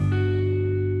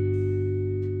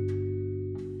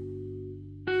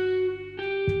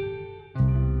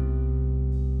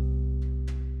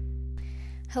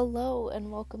Hello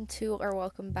and welcome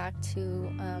back to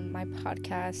my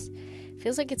podcast.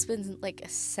 Feels like it's been like a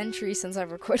century since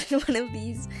I've recorded one of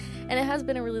these, and it has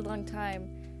been a really long time.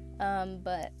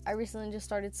 But I recently just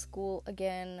started school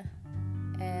again,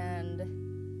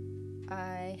 and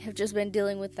I have just been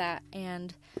dealing with that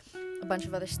and a bunch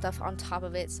of other stuff on top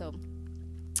of it. So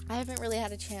I haven't really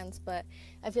had a chance, but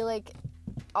I feel like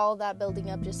all that building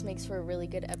up just makes for a really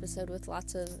good episode with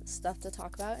lots of stuff to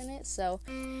talk about in it, so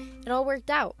it all worked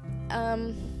out.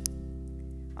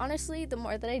 Honestly, the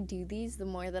more that I do these, the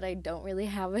more that I don't really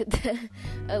have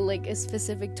a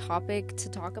specific topic to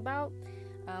talk about.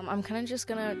 I'm kind of just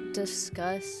gonna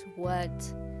discuss what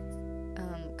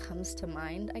comes to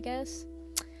mind, I guess.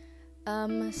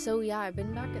 So yeah, I've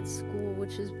been back at school,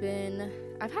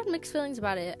 I've had mixed feelings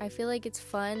about it. I feel like it's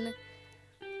fun,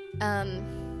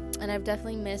 and I've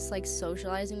definitely missed,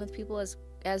 socializing with people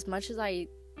as much as I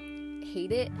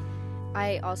hate it.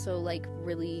 I also,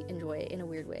 really enjoy it in a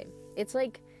weird way. It's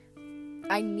like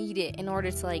I need it in order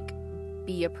to,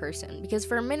 be a person. Because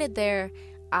for a minute there,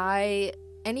 and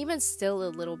even still a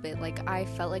little bit, I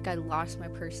felt like I lost my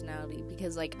personality.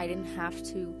 Because, I didn't have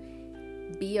to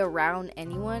be around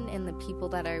anyone. And the people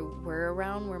that I were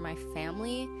around were my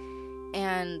family.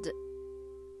 And,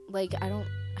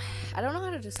 I don't know how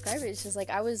to describe it. It's just,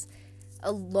 I was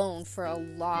alone for a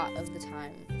lot of the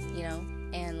time,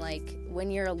 And,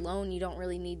 when you're alone, you don't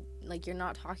really need, you're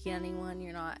not talking to anyone.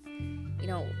 You're not,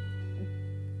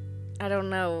 I don't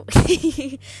know.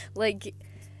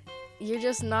 You're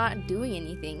just not doing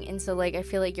anything. And so, I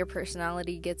feel like your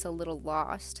personality gets a little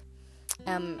lost.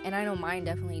 And I know mine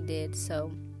definitely did.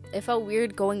 So, it felt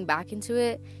weird going back into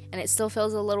it. And it still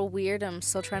feels a little weird. I'm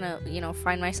still trying to,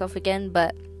 find myself again.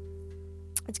 But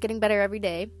it's getting better every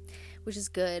day, which is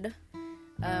good.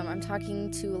 I'm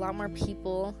talking to a lot more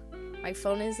people. My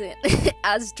phone isn't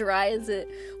as dry as it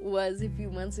was a few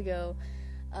months ago.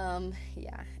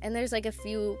 Yeah. And there's a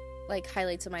few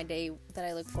highlights of my day that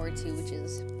I look forward to, which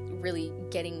is really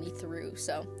getting me through.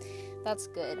 So that's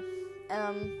good.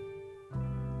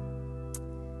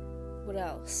 What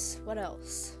else?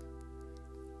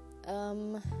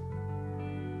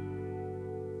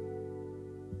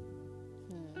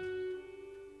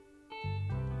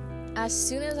 As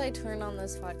soon as I turned on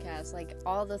this podcast,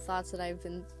 all the thoughts that I've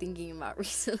been thinking about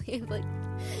recently,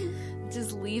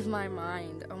 just leave my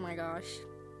mind. Oh my gosh.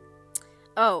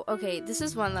 Oh, okay, this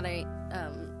is one that I,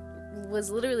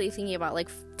 was literally thinking about,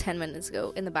 10 minutes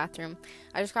ago in the bathroom.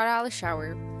 I just got out of the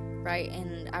shower, right,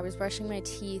 and I was brushing my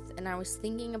teeth, and I was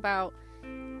thinking about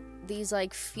these,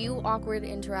 few awkward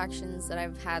interactions that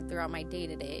I've had throughout my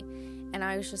day-to-day. And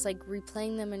I was just,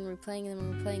 replaying them, and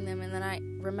then I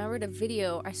remembered a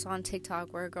video I saw on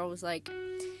TikTok where a girl was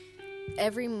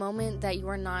every moment that you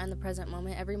are not in the present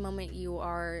moment, every moment you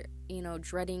are,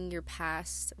 dreading your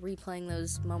past, replaying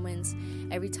those moments,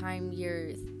 every time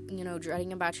you're,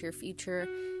 dreading about your future,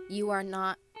 you are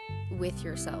not with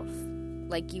yourself.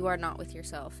 You are not with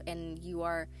yourself, and you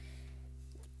are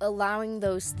allowing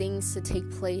those things to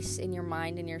take place in your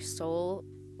mind and your soul,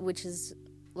 which is,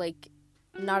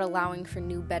 not allowing for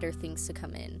new, better things to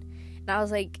come in. And I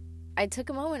was I took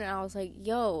a moment and I was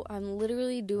yo, I'm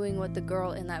literally doing what the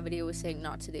girl in that video was saying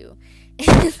not to do.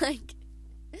 And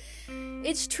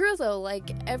it's true though,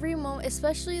 every moment,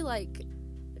 especially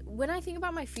when I think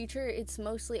about my future, it's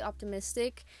mostly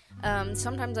optimistic.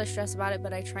 Sometimes I stress about it,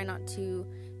 but I try not to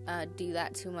do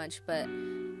that too much. But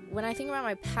when I think about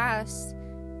my past,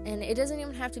 and it doesn't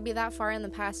even have to be that far in the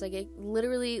past, it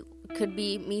literally could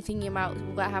be me thinking about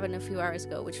what happened a few hours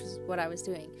ago, which is what I was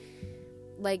doing.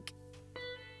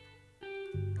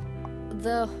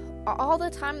 All the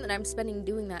time that I'm spending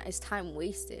doing that is time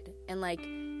wasted, and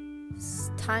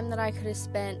time that I could have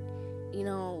spent,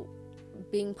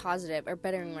 being positive or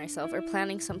bettering myself or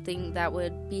planning something that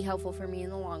would be helpful for me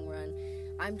in the long run.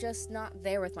 I'm just not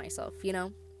there with myself,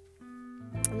 And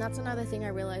that's another thing I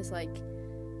realized,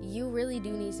 you really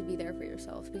do need to be there for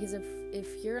yourself, because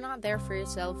if you're not there for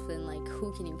yourself, then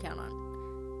who can you count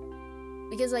on?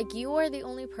 Because you are the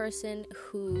only person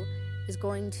who is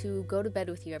going to go to bed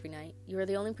with you every night. You are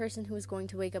the only person who is going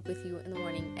to wake up with you in the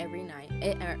morning every night,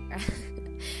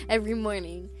 every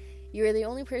morning. You are the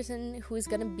only person who is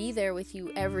going to be there with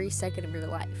you every second of your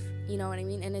life. You know what I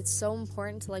mean? And it's so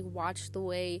important to watch the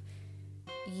way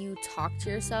you talk to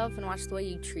yourself and watch the way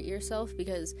you treat yourself,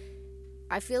 because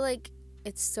I feel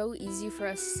it's so easy for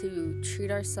us to treat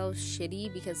ourselves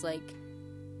shitty because,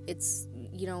 it's,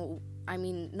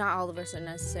 not all of us are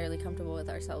necessarily comfortable with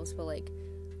ourselves, but,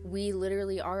 we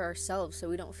literally are ourselves, so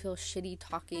we don't feel shitty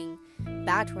talking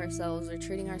bad to ourselves or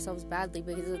treating ourselves badly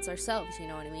because it's ourselves, you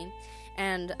know what I mean?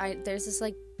 And there's this,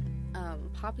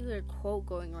 popular quote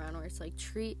going around where it's like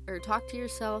talk to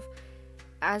yourself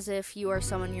as if you are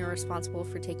someone you're responsible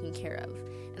for taking care of.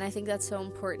 And I think that's so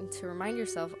important to remind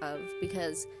yourself of,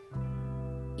 because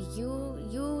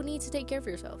you need to take care of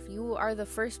yourself. You are the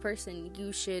first person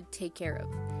you should take care of,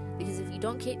 because if you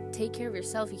don't take care of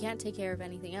yourself, you can't take care of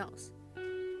anything else.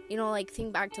 You know, like,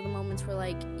 think back to the moments where,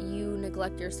 like, you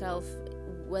neglect yourself,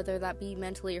 whether that be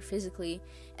mentally or physically,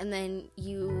 and then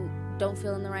you don't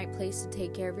feel in the right place to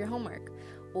take care of your homework,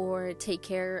 or take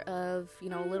care of, you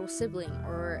know, a little sibling,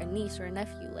 or a niece or a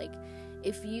nephew. Like,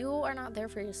 if you are not there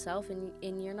for yourself,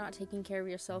 and you're not taking care of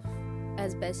yourself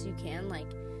as best you can,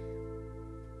 like,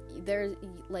 there's,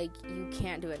 like, you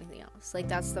can't do anything else. Like,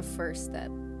 that's the first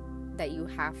step that you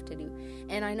have to do.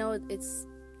 And I know it's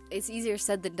easier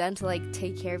said than done to, like,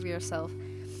 take care of yourself.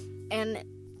 And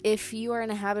if you are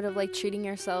in a habit of, like, treating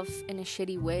yourself in a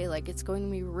shitty way, like, it's going to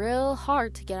be real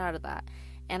hard to get out of that.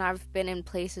 And I've been in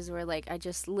places where, like, I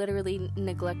just literally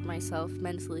neglect myself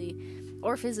mentally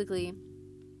or physically,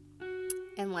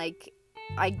 and, like,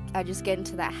 I just get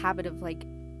into that habit of, like,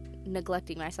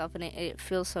 neglecting myself, and it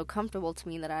feels so comfortable to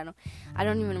me that I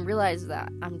don't even realize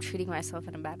that I'm treating myself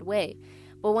in a bad way.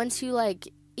 But once you, like,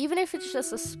 even if it's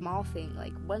just a small thing,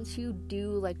 like, once you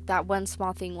do, like, that one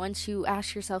small thing, once you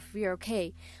ask yourself if you're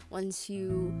okay, once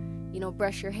you know,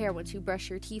 brush your hair, once you brush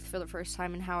your teeth for the first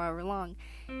time in however long,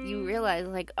 you realize,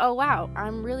 like, oh wow,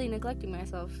 I'm really neglecting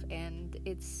myself, and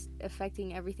it's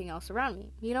affecting everything else around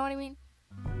me. You know what I mean?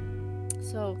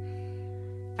 So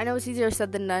I know it's easier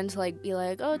said than done to, like, be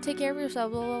like, oh, take care of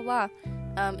yourself, blah blah blah.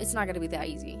 It's not gonna be that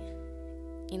easy.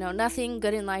 You know, nothing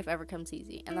good in life ever comes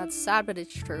easy, and that's sad, but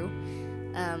it's true.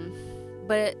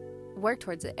 But work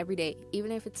towards it every day,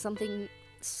 even if it's something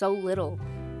so little.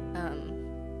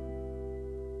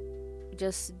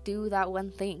 Just do that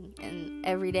one thing, and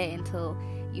every day until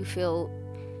you feel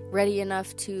ready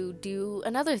enough to do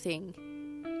another thing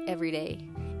every day,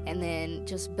 and then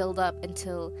just build up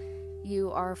until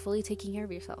you are fully taking care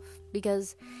of yourself,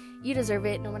 because you deserve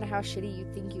it, no matter how shitty you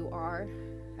think you are.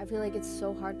 I feel like it's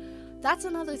so hard. That's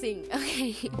another thing.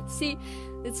 Okay, see,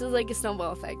 this is like a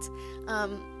snowball effect.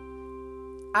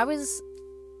 What was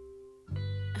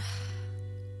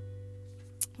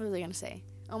I gonna say?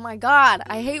 Oh my god,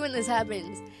 I hate when this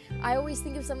happens. I always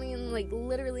think of something and, like,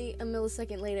 literally a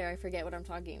millisecond later I forget what I'm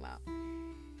talking about.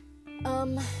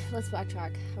 Let's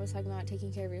backtrack. I was talking about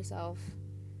taking care of yourself.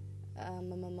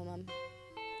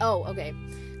 Oh, okay.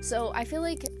 So I feel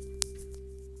like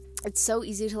it's so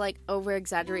easy to, like,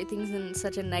 over-exaggerate things in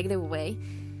such a negative way.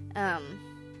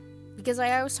 Because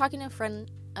I was talking to a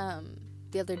friend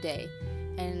the other day,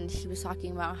 and he was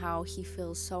talking about how he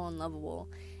feels so unlovable.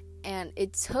 And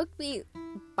it took me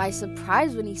by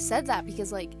surprise when he said that,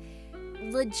 because, like,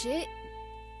 legit,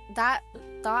 that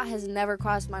thought has never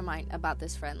crossed my mind about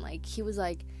this friend. Like, he was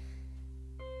like,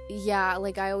 yeah,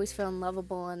 like, I always feel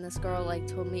unlovable, and this girl, like,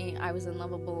 told me I was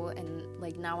unlovable, and,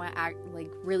 like, now I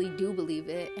really do believe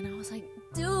it. And I was like,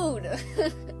 dude,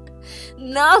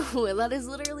 no, that is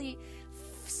literally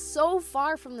so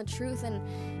far from the truth. And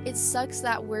it sucks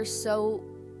that we're so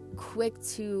quick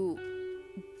to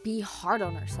be hard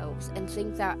on ourselves and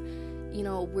think that, you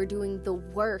know, we're doing the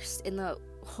worst in the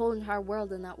whole entire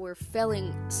world, and that we're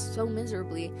failing so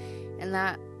miserably, and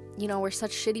that, you know, we're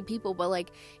such shitty people. But,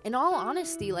 like, in all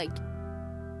honesty, like,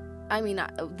 I mean,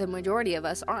 the majority of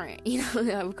us aren't, you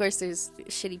know. Of course there's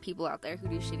shitty people out there who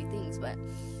do shitty things, but,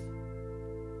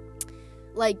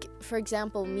 like, for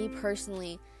example, me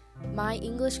personally, my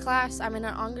English class, I'm in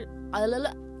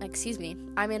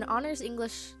honors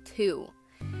English 2,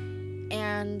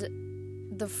 and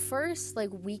the first, like,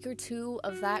 week or two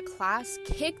of that class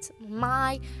kicked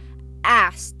my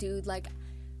ass, dude. Like,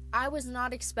 I was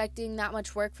not expecting that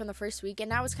much work from the first week, and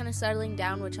now it's kind of settling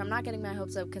down, which I'm not getting my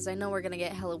hopes up, because I know we're gonna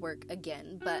get hella work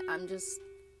again, but I'm just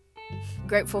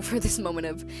grateful for this moment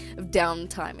of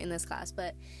downtime in this class.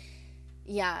 But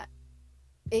yeah,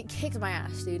 it kicked my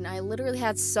ass, dude, and I literally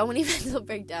had so many mental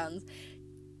breakdowns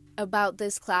about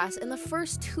this class in the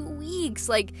first 2 weeks.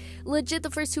 Like, legit,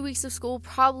 the first 2 weeks of school,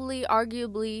 probably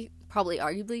arguably,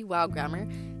 wow, grammar.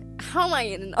 How am I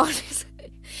in an honors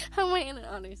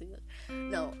English?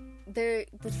 No, the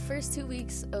first 2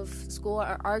 weeks of school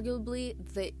are arguably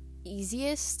the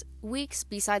easiest weeks,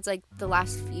 besides, like, the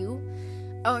last few,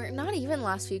 or not even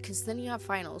last few, because then you have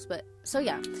finals. But, so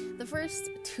yeah, the first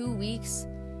 2 weeks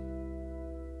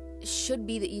should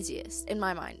be the easiest, in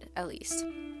my mind, at least.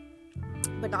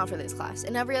 But not for this class.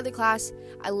 In every other class,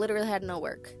 I literally had no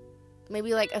work.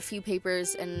 Maybe, like, a few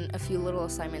papers and a few little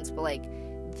assignments, but, like,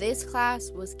 this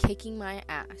class was kicking my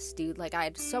ass, dude. Like, I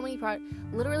had so many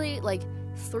literally, like,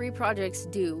 3 projects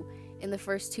due, in the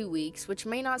first 2 weeks, which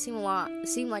may not seem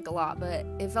like a lot, but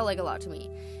it felt like a lot to me.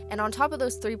 And on top of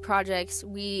those 3 projects,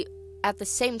 we at the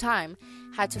same time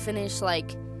had to finish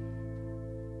like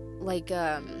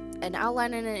an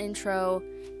outline and an intro,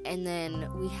 and then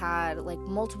we had like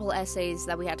multiple essays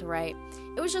that we had to write.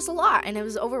 It was just a lot, and it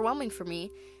was overwhelming for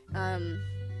me,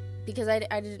 because I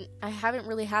haven't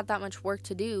really had that much work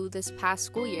to do this past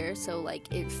school year, so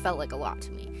like it felt like a lot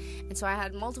to me. And so I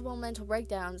had multiple mental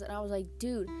breakdowns, and I was like,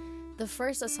 dude, the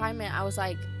first assignment, I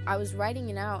was writing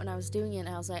it out and I was doing it, and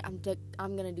I was like,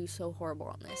 I'm gonna do so horrible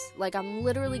on this. Like, I'm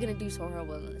literally gonna do so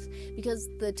horrible on this, because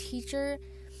the teacher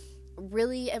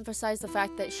really emphasized the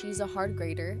fact that she's a hard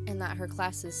grader, and that her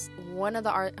class is one of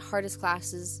the hardest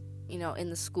classes, in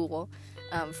the school,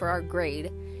 for our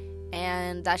grade,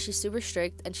 and that she's super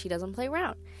strict and she doesn't play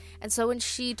around. And so when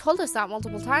she told us that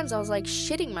multiple times, I was like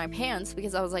shitting my pants,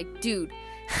 because I was like, dude,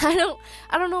 I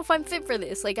don't know if I'm fit for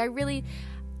this. Like, I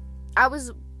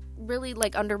was really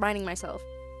like undermining myself.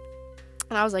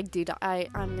 And I was like, dude,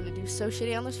 I'm gonna do so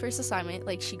shitty on this first assignment.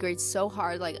 Like, she grades so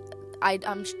hard. Like,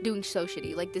 I'm doing so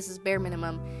shitty. Like, this is bare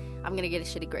minimum. I'm gonna get a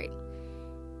shitty grade.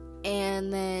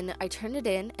 And then I turned it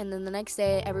in, and then the next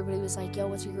day, everybody was like, yo,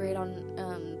 what's your grade on,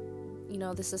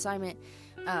 this assignment,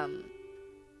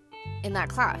 in that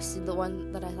class, the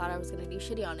one that I thought I was gonna do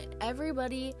shitty on it.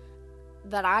 Everybody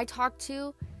that I talked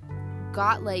to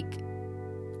got, like,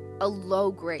 a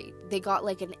low grade. They got,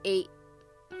 like, an 8.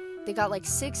 They got, like,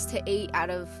 6 to 8 out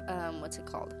of, what's it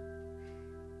called?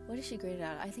 What did she grade it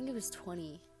at? I think it was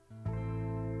 20.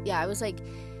 Yeah, it was, like,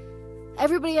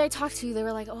 everybody I talked to, they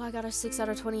were like, oh, I got a 6 out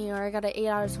of 20, or I got an 8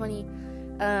 out of 20.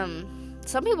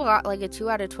 Some people got, like, a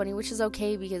 2 out of 20, which is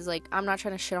okay, because, like, I'm not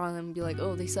trying to shit on them and be like,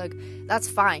 oh, they suck. That's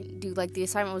fine, dude. Like, the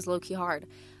assignment was low-key hard.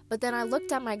 But then I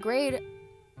looked at my grade.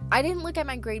 I didn't look at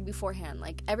my grade beforehand.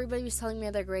 Like, everybody was telling me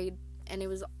their grade, and it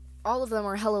was, all of them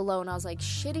were hella low, and I was, like,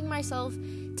 shitting myself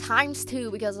times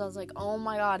 2, because I was like, oh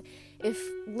my god, if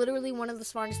literally one of the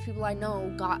smartest people I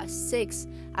know got a 6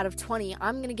 out of 20,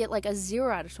 I'm gonna get, like, a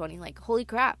 0 out of 20. Like, holy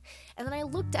crap. And then I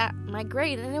looked at my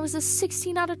grade, and it was a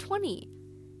 16 out of 20.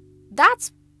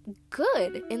 That's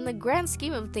good in the grand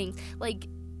scheme of things. Like,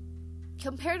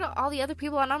 compared to all the other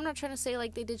people, and I'm not trying to say,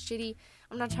 like, they did shitty.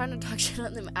 I'm not trying to talk shit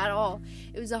on them at all.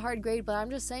 It was a hard grade, but I'm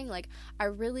just saying, like, I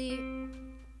really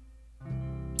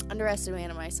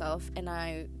underestimated myself, and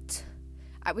I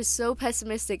was so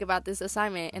pessimistic about this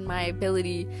assignment and my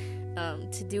ability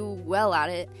to do well at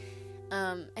it,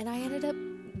 and I ended up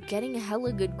getting a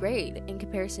hella good grade in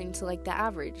comparison to, like, the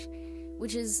average,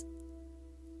 which is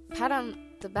pat on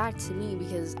the back to me,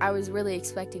 because I was really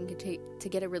expecting to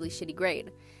get a really shitty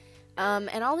grade.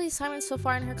 And all the assignments so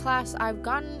far in her class, I've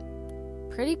gotten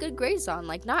pretty good grades on.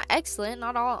 Like, not excellent,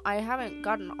 not all, I haven't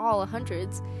gotten all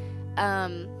 100s,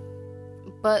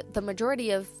 but the majority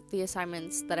of the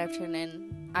assignments that I've turned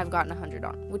in, I've gotten 100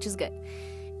 on, which is good.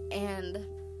 And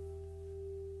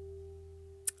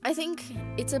I think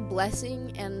it's a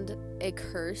blessing and a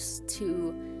curse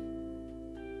to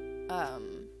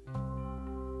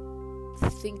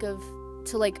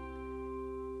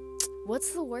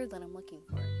what's the word that I'm looking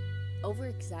for? Over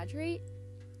exaggerate?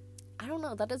 I don't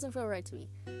know, that doesn't feel right to me.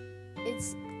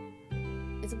 It's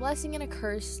a blessing and a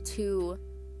curse to,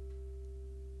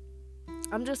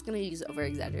 I'm just gonna use over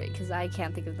exaggerate, because I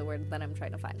can't think of the word that I'm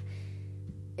trying to find.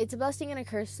 It's a blessing and a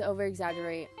curse to over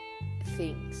exaggerate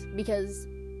things, because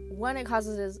one, it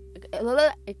causes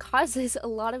a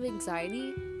lot of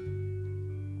anxiety,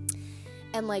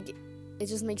 and, like, it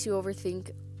just makes you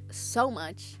overthink so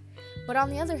much. But on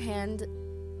the other hand,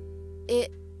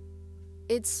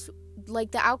 it's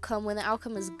like the outcome, when the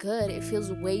outcome is good, it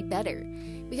feels way better.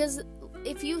 Because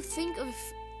if you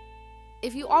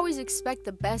always expect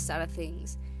the best out of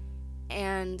things,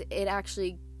 and it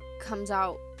actually comes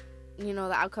out,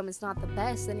 the outcome is not the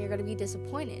best, then you're going to be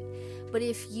disappointed. But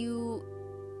if you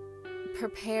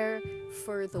prepare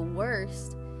for the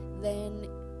worst, then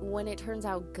when it turns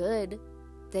out good,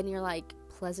 then you're, like,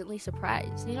 pleasantly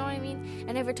surprised, you know what I mean?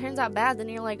 And if it turns out bad, then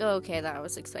you're like, oh, okay, I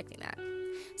was expecting that.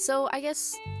 So I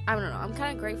guess, I don't know, I'm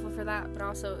kind of grateful for that, but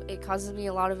also it causes me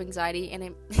a lot of anxiety,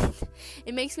 and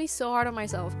it makes me so hard on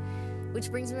myself, which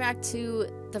brings me back to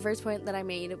the first point that I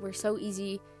made. We're so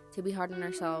easy to be hard on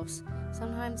ourselves.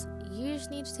 Sometimes you just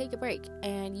need to take a break,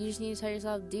 and you just need to tell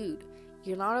yourself, dude,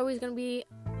 you're not always going to be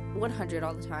 100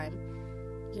 all the time.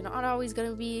 You're not always going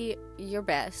to be your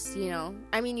best,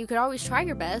 I mean, you could always try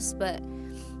your best, but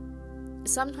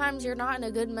sometimes you're not in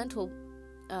a good mental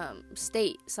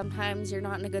state. Sometimes you're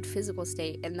not in a good physical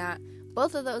state, and that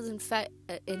both of those affect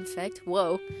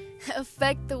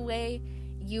the way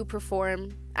you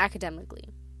perform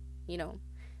academically.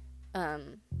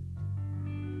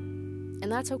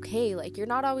 And that's okay. Like, you're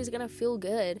not always gonna feel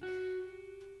good.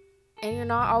 And you're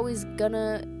not always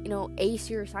gonna, ace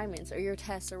your assignments or your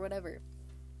tests or whatever.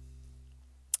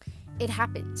 It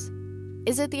happens.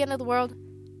 Is it the end of the world?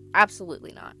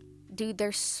 Absolutely not. Dude,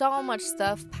 there's so much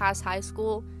stuff past high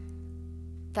school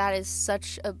that is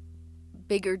such a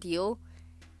bigger deal.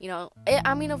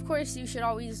 Of course, you should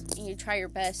always try your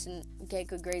best and get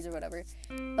good grades or whatever.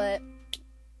 But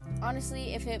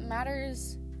honestly, if it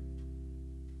matters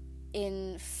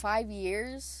in 5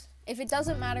 years, if it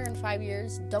doesn't matter in 5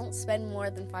 years, don't spend more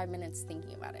than 5 minutes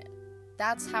thinking about it.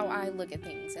 That's how I look at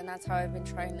things, and that's how I've been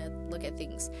trying to look at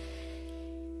things.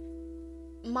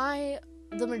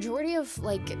 The majority of,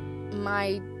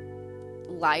 my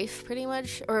life, pretty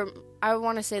much, or I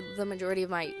want to say the majority of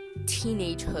my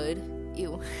teenagehood,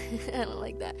 ew, I don't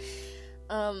like that,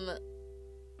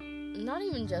 not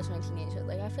even just my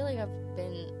teenagehood, I feel like I've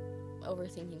been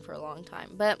overthinking for a long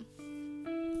time, but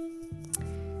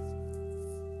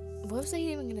what was I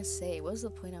even gonna say? What was the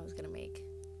point I was gonna make?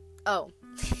 Oh,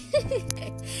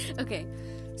 okay,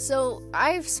 so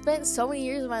I've spent so many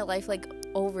years of my life,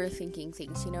 overthinking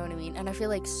things, you know what I mean? And I feel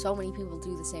like so many people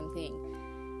do the same thing.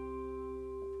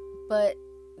 But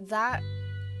that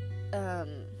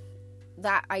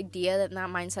idea, that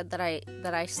mindset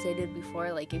that I stated before,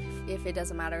 if it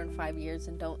doesn't matter in 5 years,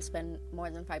 and don't spend more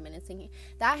than 5 minutes thinking,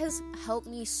 that has helped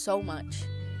me so much.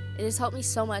 It has helped me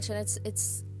so much, and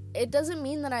it doesn't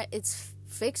mean that it's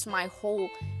fixed my whole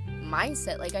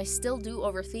mindset. I still do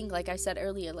overthink, like I said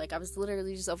earlier. I was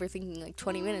literally just overthinking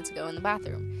 20 minutes ago in the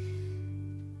bathroom.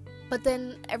 But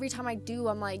then every time I do,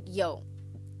 I'm like, yo,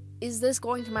 is this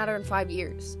going to matter in 5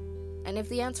 years? And if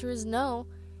the answer is no,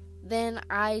 then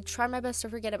I try my best to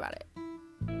forget about it.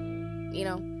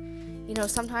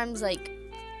 Sometimes,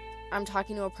 I'm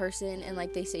talking to a person and,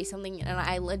 they say something and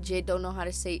I legit don't know how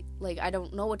to say, I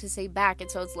don't know what to say back,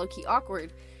 and so it's low-key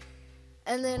awkward.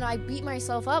 And then I beat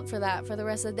myself up for that for the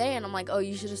rest of the day, and I'm like, oh,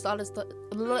 you should have thought of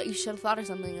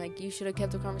something, you should have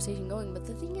kept the conversation going. But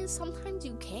the thing is, sometimes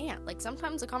you can't.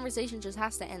 Sometimes the conversation just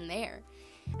has to end there.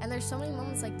 And there's so many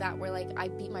moments like that where, I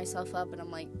beat myself up, and I'm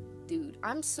like, dude,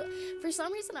 for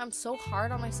some reason, I'm so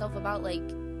hard on myself about,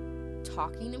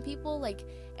 talking to people.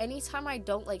 Anytime I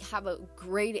don't, have a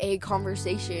grade A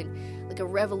conversation, a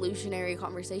revolutionary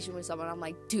conversation with someone, I'm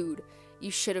like, dude,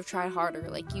 you should have tried harder.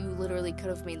 You literally could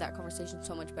have made that conversation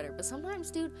so much better. But sometimes,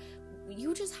 dude,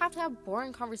 you just have to have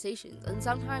boring conversations. And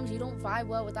sometimes you don't vibe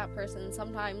well with that person. And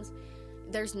sometimes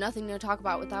there's nothing to talk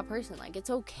about with that person. It's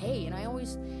okay. And I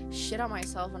always shit on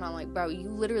myself. And I'm like, bro, you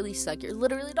literally suck. You're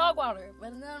literally dog water.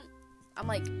 But then I'm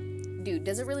like, dude,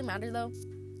 does it really matter, though?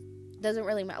 Doesn't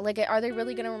really matter. Are they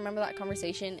really going to remember that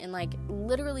conversation in,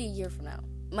 literally a year from now?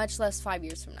 Much less 5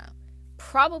 years from now?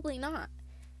 Probably not.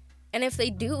 And if they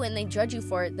do and they judge you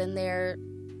for it, then they're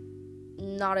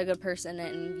not a good person,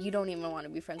 and you don't even want to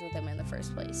be friends with them in the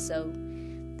first place. So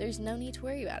there's no need to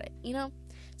worry about it.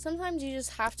 Sometimes you just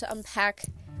have to unpack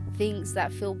things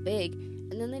that feel big,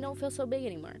 and then they don't feel so big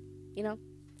anymore.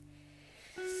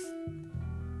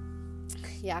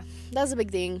 Yeah, that's a big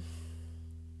thing.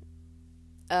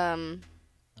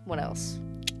 What else?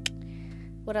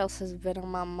 What else has been on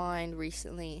my mind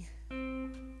recently?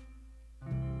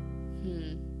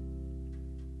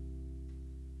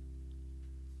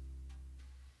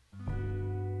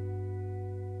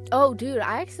 Oh, dude,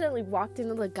 I accidentally walked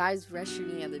into the guys'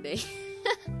 restroom the other day.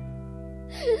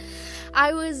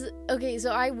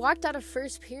 So I walked out of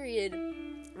first period,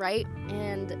 right?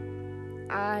 And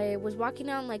I was walking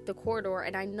down, the corridor,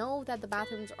 and I know that the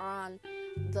bathrooms are on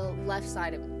the left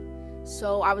side of me.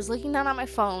 So I was looking down at my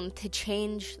phone to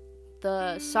change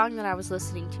the song that I was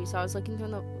listening to. So I was looking through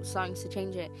the songs to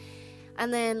change it.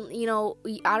 And then,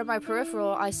 out of my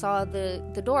peripheral, I saw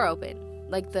the door open.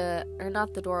 Not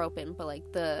the door open, but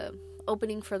the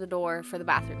opening for the door for the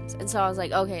bathrooms. And so I was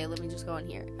like, okay, let me just go in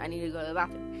here. I need to go to the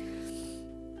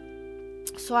bathroom.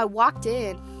 So I walked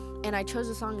in and I chose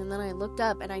a song, and then I looked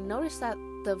up and I noticed that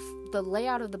the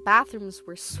layout of the bathrooms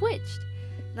were switched.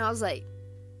 And I was like,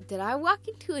 did I walk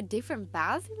into a different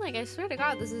bathroom? I swear to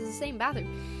God, this is the same bathroom.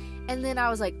 And then I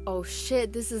was like, oh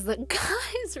shit, this is the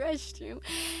guy's restroom.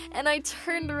 And I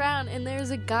turned around and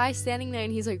there's a guy standing there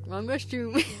and he's like, wrong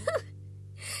restroom.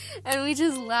 And we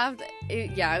just laughed.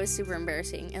 It was super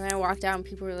embarrassing. And then I walked out and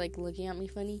people were looking at me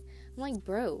funny. I'm like,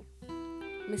 bro,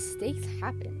 mistakes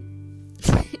happen.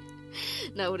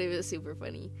 No, but it was super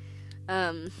funny.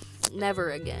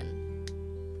 Never again.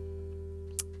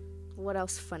 What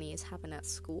else funny has happened at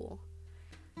school?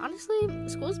 Honestly,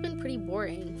 school's been pretty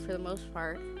boring for the most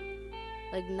part.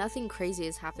 Nothing crazy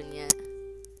has happened yet.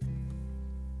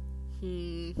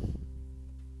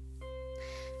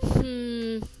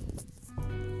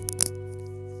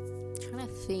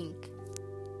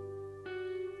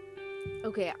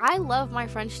 okay, I love my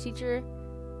French teacher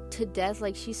to death.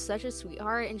 Like, she's such a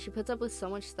sweetheart, and she puts up with so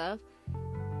much stuff.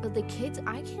 But the kids,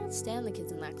 I can't stand the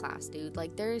kids in that class, dude.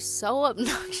 Like, they're so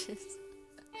obnoxious.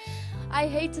 I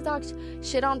hate to talk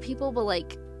shit on people, but,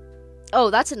 like, oh,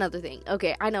 that's another thing.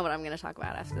 Okay, I know what I'm gonna talk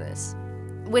about after this.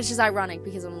 Which is ironic,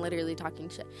 because I'm literally talking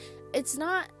shit. It's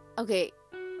not, okay,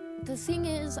 the thing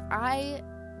is, I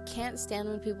can't stand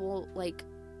when people, like,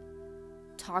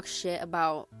 talk shit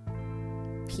about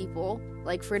people,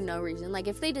 like, for no reason. Like,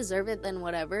 if they deserve it, then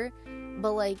whatever.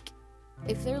 But, like,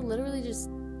 if they're literally just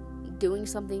doing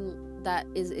something that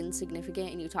is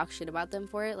insignificant and you talk shit about them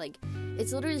for it, like,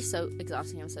 it's literally so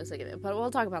exhausting. I'm so sick of it. But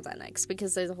we'll talk about that next,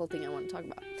 because there's a whole thing I want to talk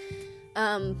about.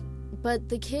 But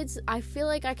the kids, I feel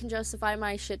like I can justify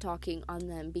my shit talking on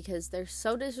them because they're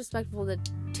so disrespectful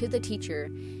to the teacher.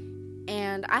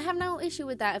 And I have no issue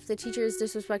with that if the teacher is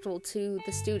disrespectful to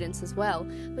the students as well.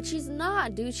 But she's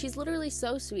not, dude. She's literally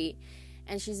so sweet.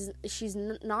 And she's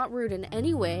not rude in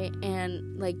any way.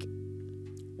 And, like,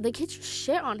 the kids just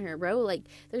shit on her, bro. Like,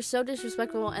 they're so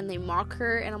disrespectful and they mock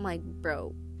her. And I'm like,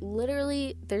 bro,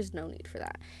 literally, there's no need for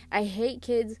that. I hate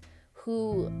kids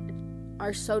who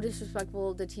are so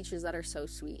disrespectful to teachers that are so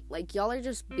sweet. Like, y'all are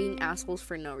just being assholes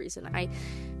for no reason.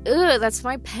 That's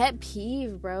my pet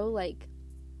peeve, bro. Like,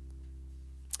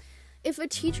 if a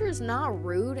teacher is not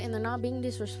rude and they're not being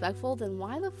disrespectful, then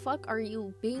why the fuck are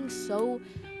you being so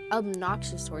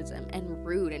obnoxious towards them and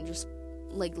rude and just,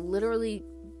 like, literally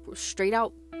straight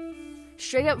up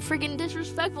freaking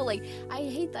disrespectful? Like, I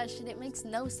hate that shit. It makes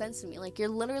no sense to me. Like, you're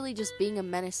literally just being a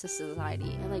menace to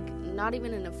society, and, like, not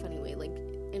even in a funny way, like,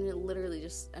 in a literally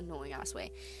just annoying ass way.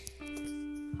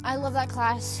 I love that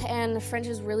class, and French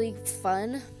is really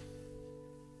fun,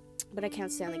 but I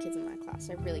can't stand the kids in that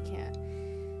class. I really can't.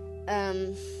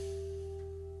 And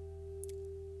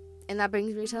that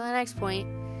brings me to the next point,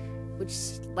 which,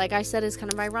 like I said, is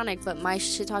kind of ironic, but my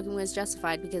shit talking was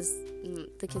justified because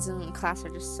the kids in the class are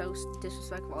just so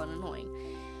disrespectful and annoying.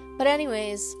 But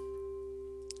anyways,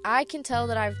 I can tell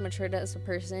that I've matured as a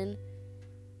person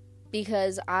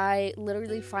because I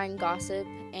literally find gossip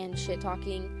and shit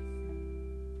talking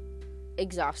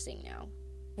exhausting now.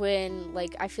 When,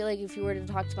 like, I feel like if you were to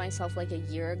talk to myself like a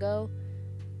year ago,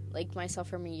 like myself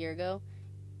from a year ago,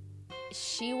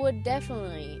 she would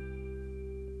definitely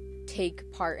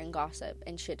take part in gossip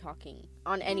and shit talking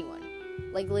on anyone.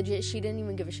 Like, legit, she didn't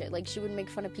even give a shit. Like, she would make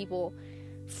fun of people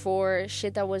for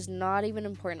shit that was not even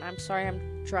important. I'm sorry,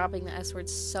 I'm dropping the S word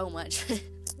so much.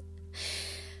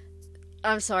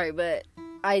 I'm sorry, but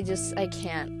I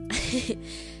can't.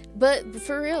 But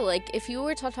for real, like, if you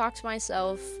were to talk to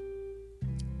myself,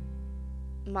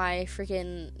 my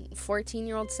freaking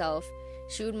 14-year-old self,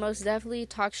 she would most definitely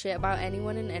talk shit about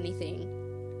anyone and anything,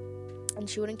 and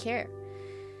she wouldn't care.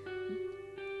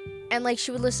 And, like,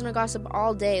 she would listen to gossip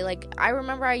all day. Like, I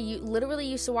remember I literally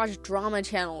used to watch drama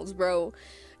channels, bro.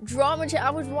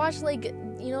 I would watch, like,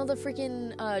 you know, the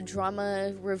freaking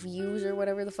drama reviews or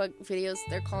whatever the fuck videos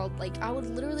they're called. Like, I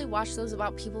would literally watch those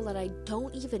about people that I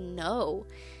don't even know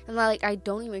and that, like, I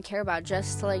don't even care about,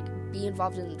 just to, like, be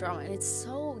involved in the drama. And it's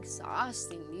so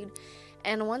exhausting, dude.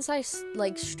 And once I,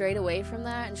 like, strayed away from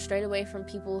that and strayed away from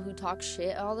people who talk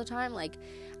shit all the time, like,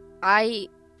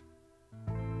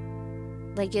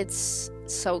 it's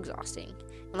so exhausting.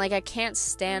 And, like, I can't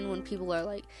stand when people are,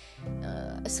 like,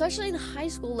 especially in high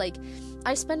school, like,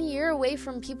 I spent a year away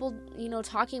from people, you know,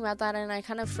 talking about that, and I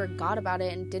kind of forgot about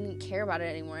it and didn't care about it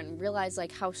anymore and realized,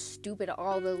 like, how stupid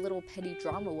all the little petty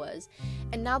drama was.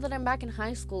 And now that I'm back in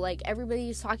high school, like,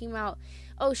 everybody's talking about,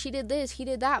 oh, she did this, he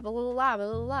did that, blah, blah, blah, blah,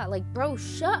 blah, blah. Like, bro,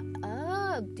 shut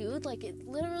up, dude. Like, it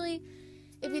literally,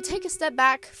 if you take a step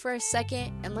back for a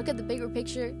second and look at the bigger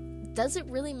picture, does it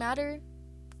really matter?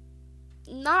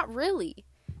 Not really.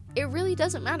 It really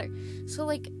doesn't matter. So,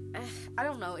 like, I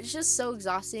don't know. It's just so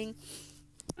exhausting.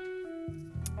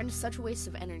 And it's such a waste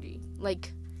of energy.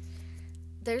 Like,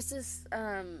 there's this,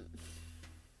 I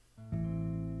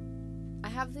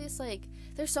have this, like,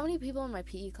 there's so many people in my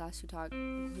PE class who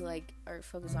like, are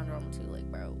focused on drama too.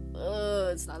 Like, bro,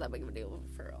 it's not that big of a deal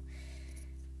for real.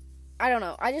 I don't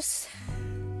know. I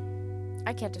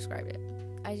can't describe it.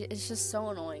 It's just so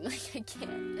annoying. Like, I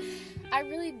can't. I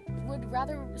really would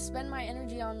rather spend my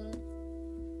energy on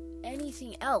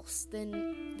anything else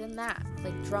than that.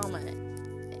 Like, drama.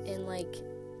 And, like,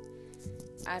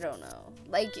 I don't know.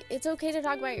 Like, it's okay to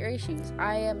talk about your issues.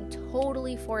 I am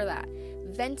totally for that.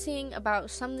 Venting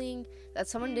about something that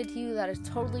someone did to you that is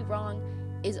totally wrong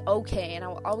is okay. And I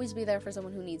will always be there for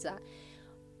someone who needs that.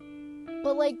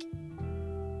 But, like,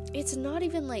 it's not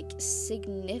even, like,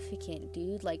 significant,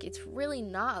 dude. Like, it's really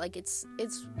not. Like, it's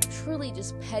truly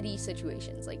just petty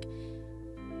situations. Like,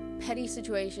 petty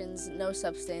situations, no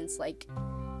substance, like,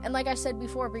 and like I said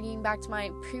before, bringing back to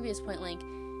my previous point, like,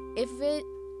 if it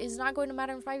is not going to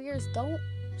matter in 5 years, don't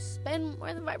spend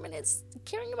more than 5 minutes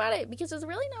caring about it, because it's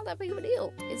really not that big of a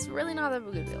deal. It's really not that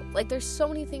big of a deal. Like, there's so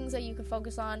many things that you can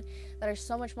focus on that are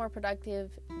so much more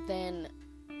productive than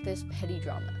this petty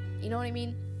drama. You know what I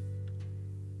mean?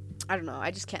 I don't know. I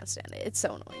just can't stand it. It's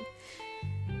so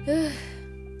annoying.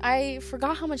 I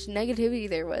forgot how much negativity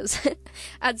there was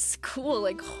at school.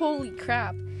 Like, holy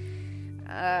crap.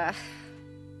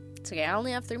 It's okay. I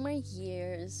only have 3 more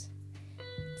years.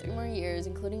 3 more years,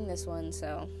 including this one,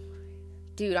 so...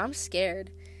 Dude, I'm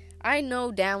scared. I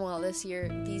know damn well these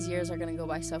years are gonna go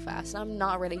by so fast, and I'm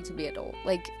not ready to be adult.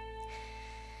 Like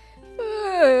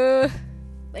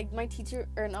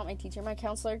my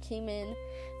counselor came in,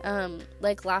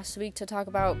 like, last week to talk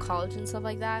about college and stuff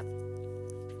like that.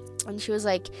 And she was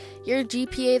like, your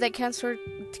GPA that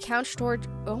counts toward,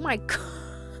 oh my god.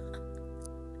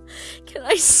 Can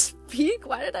I speak?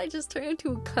 Why did I just turn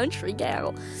into a country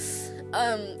gal?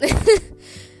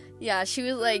 Yeah, she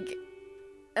was like,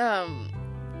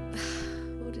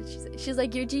 what did she say? She's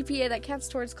like, your GPA that counts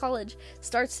towards college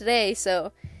starts today,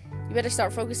 so you better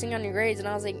start focusing on your grades. And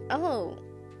I was like, oh,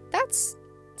 that's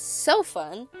so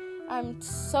fun. I'm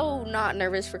so not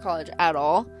nervous for college at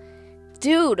all.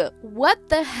 Dude, what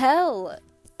the hell?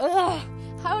 Ugh.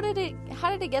 How did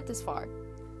it get this far?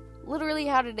 Literally,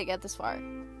 how did it get this far?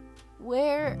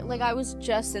 Where, like, I was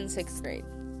just in 6th grade.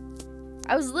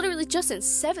 I was literally just in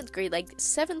 7th grade. Like,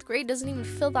 7th grade doesn't even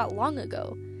feel that long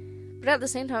ago. But at the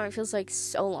same time, it feels like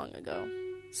so long ago.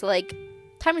 So, like,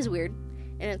 time is weird,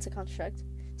 and it's a construct.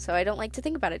 So I don't like to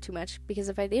think about it too much, because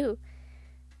if I do,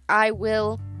 I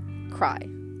will cry.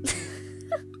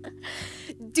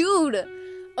 Dude!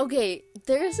 Okay,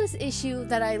 there's this issue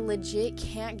that I legit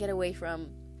can't get away from.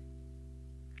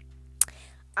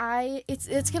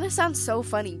 It's gonna sound so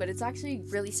funny, but it's actually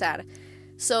really sad.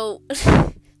 So,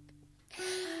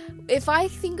 if I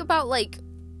think about, like,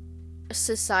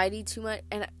 society too much,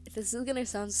 and this is gonna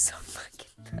sound so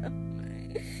fucking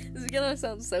dumb. This is gonna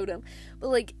sound so dumb. But,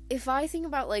 like, if I think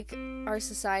about, like, our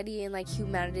society and, like,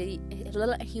 humanity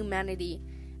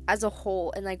as a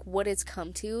whole and, like, what it's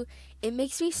come to, it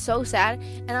makes me so sad,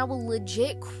 and I will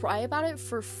legit cry about it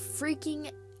for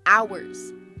freaking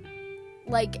hours.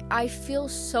 Like, I feel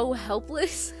so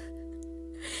helpless.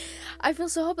 I feel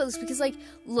so helpless because, like,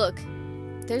 look,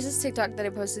 there's this TikTok that I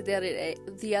posted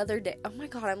the other day. Oh my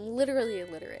god, I'm literally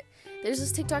illiterate. There's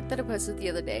this TikTok that I posted the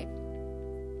other day,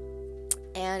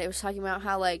 and it was talking about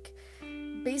how, like,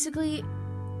 basically,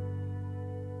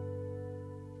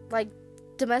 like,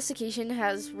 domestication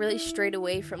has really strayed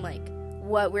away from, like,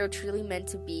 what we're truly meant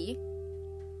to be.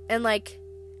 And, like,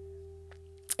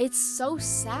 it's so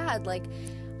sad. Like,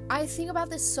 I think about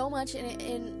this so much,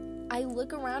 and I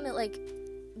look around at, like,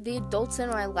 the adults in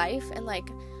my life, and, like,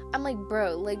 I'm like,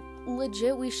 bro, like,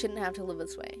 legit, we shouldn't have to live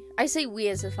this way. I say we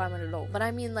as if I'm an adult, but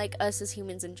I mean, like, us as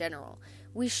humans in general.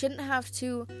 We shouldn't have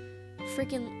to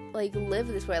freaking, like, live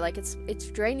this way. Like, it's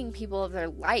draining people of their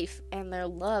life and their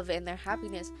love and their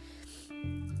happiness.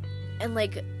 And,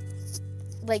 like,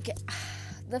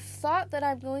 the thought that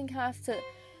I'm going to have to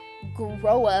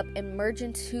grow up and merge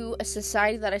into a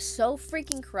society that is so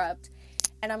freaking corrupt,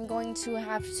 and I'm going to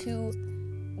have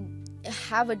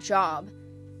a job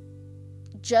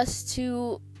just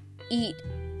to eat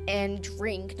and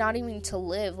drink, not even to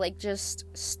live, like, just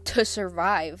to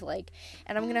survive, like,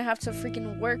 and I'm gonna have to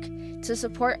freaking work to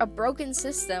support a broken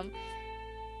system,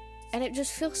 and it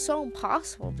just feels so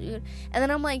impossible, dude. And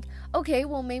then I'm like, okay,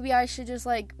 well, maybe I should just,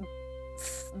 like,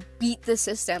 beat the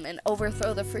system and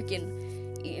overthrow the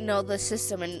freaking, you know, the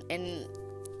system, and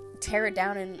tear it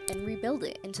down and rebuild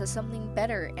it into something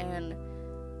better. And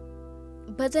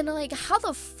but then, like, how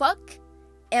the fuck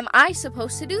am I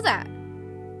supposed to do that?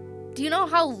 Do you know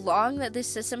how long that this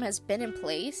system has been in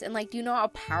place? And, like, do you know how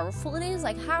powerful it is?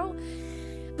 Like, how?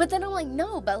 But then I'm like,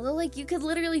 no, Bella, like, you could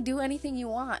literally do anything you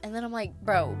want. And then I'm like,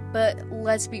 bro, but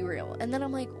let's be real. And then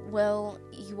I'm like, well,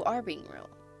 you are being real.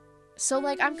 So,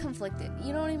 like, I'm conflicted.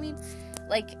 You know what I mean?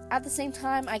 Like, at the same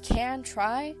time, I can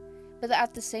try. But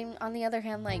on the other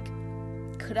hand, like,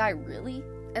 could I really?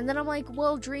 And then I'm like,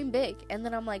 well, dream big. And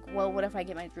then I'm like, well, what if I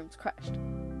get my dreams crushed?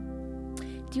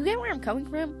 Do you get where I'm coming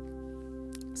from?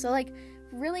 So, like,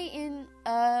 really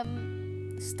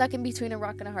stuck in between a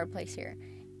rock and a hard place here.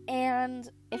 And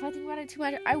if I think about it too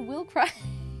much, I will cry.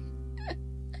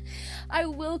 I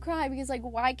will cry because, like,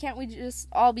 why can't we just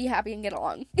all be happy and get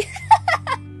along?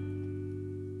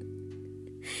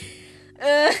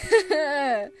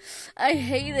 I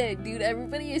hate it, dude.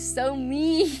 Everybody is so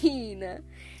mean.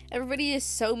 Everybody is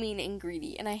so mean and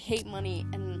greedy, and I hate money,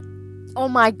 and Oh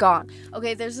my god.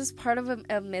 Okay, there's this part of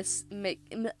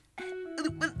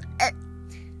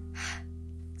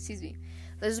excuse me.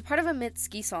 There's a part of a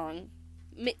Mitski song.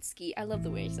 Mitski, I love the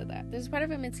way I said that. There's a part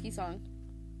of a Mitski song.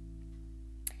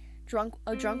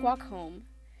 A drunk walk home,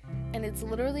 and it's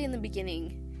literally in the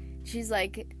beginning. She's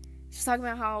talking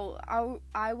about how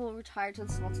I will retire to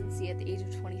the Sultancy at the age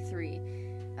of 23.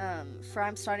 For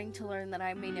I'm starting to learn that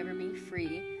I may never be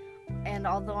free. And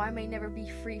although I may never be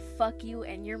free, fuck you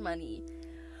and your money.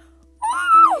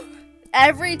 Woo!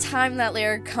 Every time that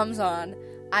lyric comes on,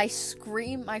 I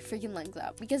scream my freaking lungs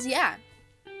out. Because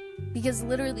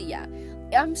literally, yeah.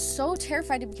 I'm so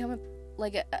terrified to become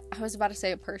I was about to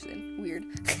say a person. Weird.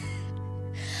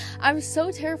 I'm so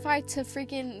terrified to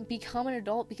freaking become an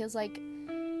adult because,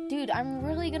 dude, I'm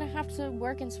really gonna have to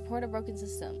work and support a broken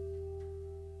system.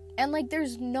 And,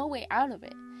 there's no way out of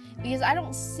it. Because I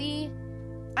don't see...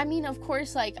 I mean, of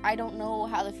course, I don't know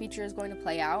how the future is going to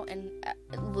play out, and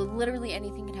literally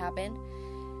anything could happen.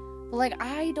 But,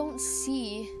 I don't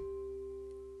see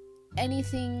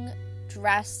anything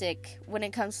drastic when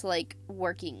it comes to,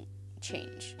 working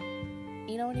change.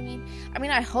 You know what I mean? I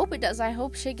mean, I hope it does. I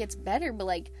hope shit gets better,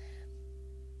 but,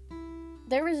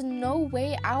 there is no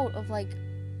way out of,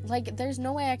 there's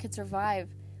no way I could survive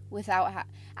without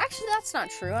actually, that's not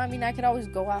true. I mean, I could always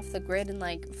go off the grid and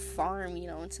farm,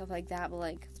 and stuff like that,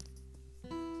 but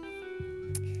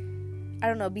I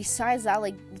don't know, besides that,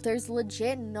 there's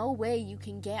legit no way you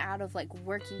can get out of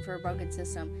working for a broken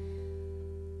system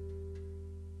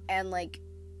and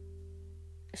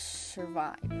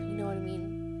survive. You know what I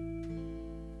mean?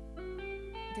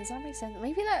 Does that make sense?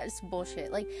 Maybe that is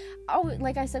bullshit. Like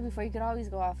I said before, you could always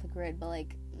go off the grid, but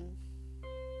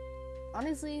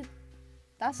honestly,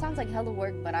 that sounds like hella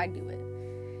work, but I'd do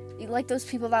it. Those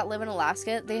people that live in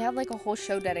Alaska, they have a whole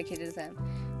show dedicated to them.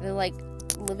 They're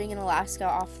living in Alaska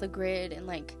off the grid and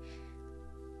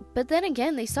but then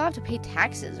again, they still have to pay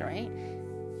taxes, right?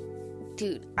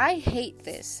 Dude, I hate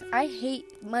this. I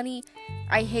hate money.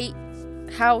 I hate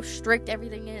how strict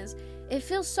everything is. It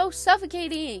feels so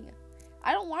suffocating.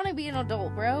 I don't want to be an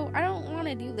adult, bro. I don't want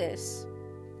to do this.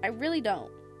 I really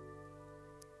don't.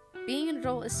 Being an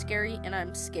adult is scary, and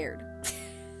I'm scared.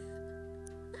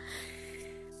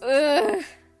 Ugh.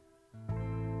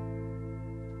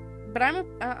 But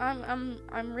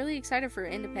I'm really excited for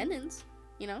independence,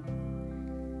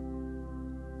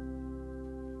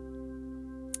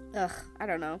 Ugh, I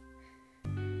don't know.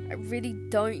 I really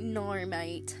don't know,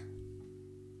 mate.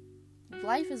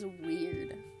 Life is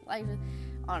weird.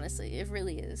 Honestly, it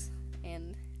really is.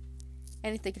 And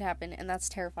anything could happen, and that's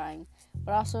terrifying.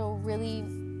 But also really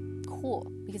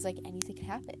cool, because anything could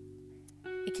happen.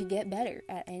 It could get better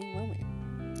at any moment.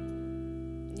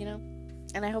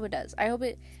 And I hope it does. I hope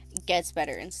it gets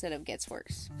better instead of gets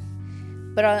worse.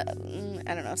 But I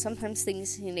don't know. Sometimes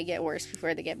things need to get worse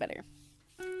before they get better.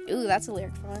 Ooh, that's a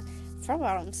lyric from a Front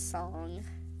Bottom song.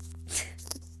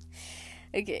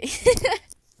 Okay.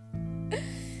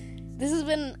 This has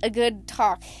been a good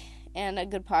talk and a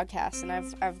good podcast, and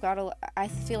I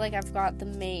feel like I've got the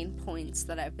main points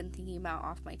that I've been thinking about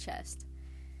off my chest,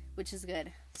 which is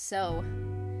good. So,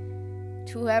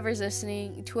 to whoever's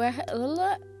listening,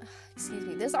 excuse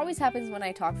me, this always happens when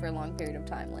I talk for a long period of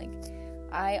time,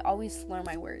 I always slur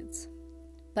my words,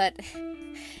 but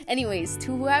anyways,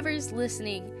 to whoever's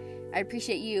listening, I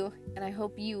appreciate you, and I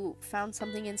hope you found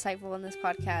something insightful in this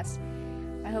podcast.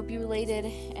 I hope you related,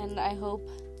 and I hope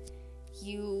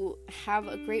you have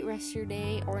a great rest of your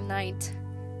day, or night,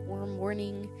 or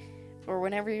morning, or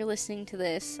whenever you're listening to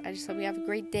this. I just hope you have a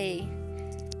great day.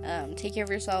 Take care of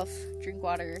yourself, drink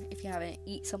water if you haven't,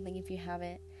 eat something if you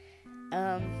haven't,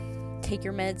 take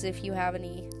your meds if you have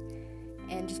any,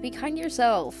 and just be kind to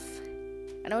yourself.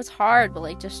 I know it's hard,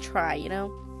 but just try,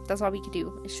 that's all we can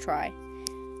do, is try.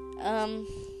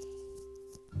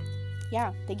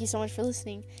 Yeah, thank you so much for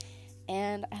listening,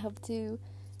 and I hope to,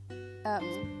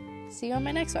 see you on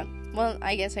my next one. Well,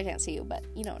 I guess I can't see you, but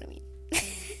you know what I mean.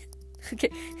 Okay,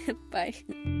 bye.